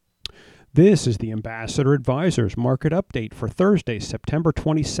This is the Ambassador Advisors market update for Thursday, September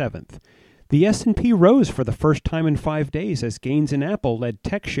 27th. The S&P rose for the first time in 5 days as gains in Apple led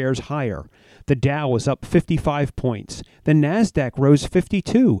tech shares higher. The Dow was up 55 points. The Nasdaq rose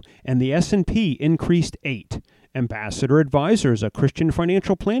 52, and the S&P increased 8. Ambassador Advisors, a Christian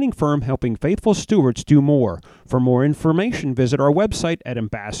financial planning firm helping faithful stewards do more. For more information, visit our website at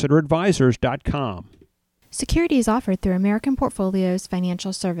ambassadoradvisors.com. Securities offered through American Portfolios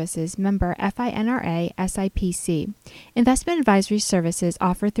Financial Services, member FINRA SIPC. Investment advisory services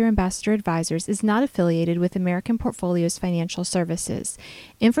offered through Ambassador Advisors is not affiliated with American Portfolios Financial Services.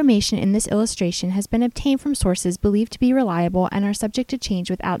 Information in this illustration has been obtained from sources believed to be reliable and are subject to change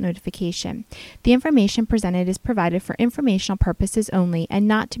without notification. The information presented is provided for informational purposes only and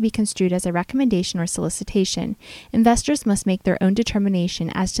not to be construed as a recommendation or solicitation. Investors must make their own determination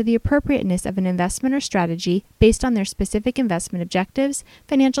as to the appropriateness of an investment or strategy based on their specific investment objectives,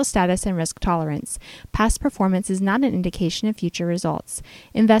 financial status, and risk tolerance. Past performance is not an indication of future results.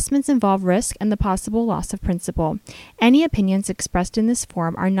 Investments involve risk and the possible loss of principal. Any opinions expressed in this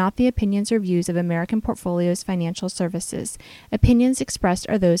forum are not the opinions or views of American Portfolios Financial Services. Opinions expressed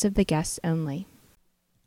are those of the guests only.